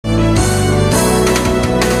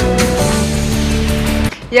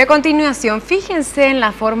Y a continuación, fíjense en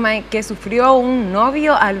la forma en que sufrió un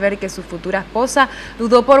novio al ver que su futura esposa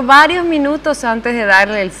dudó por varios minutos antes de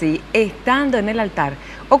darle el sí, estando en el altar.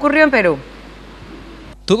 Ocurrió en Perú.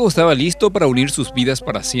 Todo estaba listo para unir sus vidas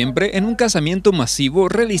para siempre en un casamiento masivo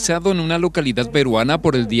realizado en una localidad peruana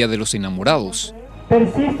por el Día de los Enamorados.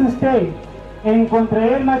 ¿Persiste usted en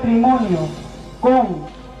contraer matrimonio con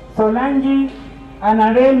Solange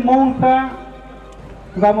Anabel Monja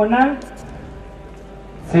Gamonal?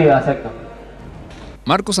 Sí, acepto.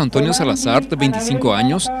 Marcos Antonio Salazar, de 25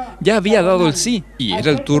 años, ya había dado el sí y era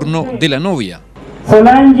el turno de la novia.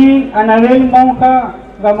 Solange Anabel Monja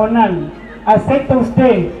Gamonal, ¿acepta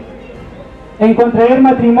usted en contraer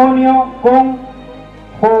matrimonio con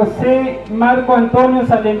José Marco Antonio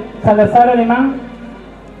Salazar Alemán?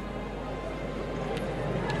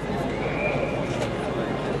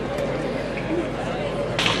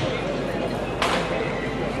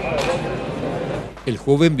 El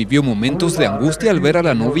joven vivió momentos de angustia al ver a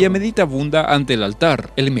la novia meditabunda ante el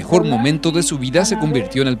altar. El mejor momento de su vida se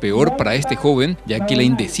convirtió en el peor para este joven, ya que la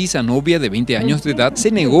indecisa novia de 20 años de edad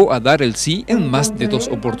se negó a dar el sí en más de 2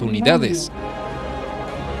 oportunidades.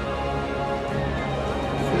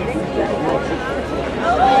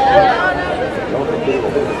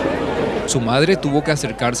 Su madre tuvo que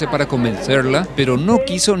acercarse para convencerla, pero no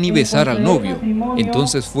quiso ni besar al novio.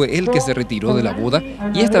 Entonces fue él que se retiró de la boda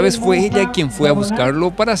y esta vez fue ella quien fue a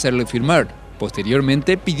buscarlo para hacerle firmar.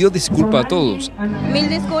 Posteriormente pidió disculpas a todos. Mil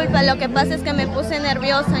disculpas, lo que pasa es que me puse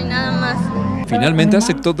nerviosa y nada más. Finalmente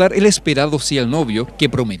aceptó dar el esperado sí al novio, que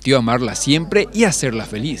prometió amarla siempre y hacerla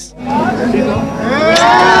feliz.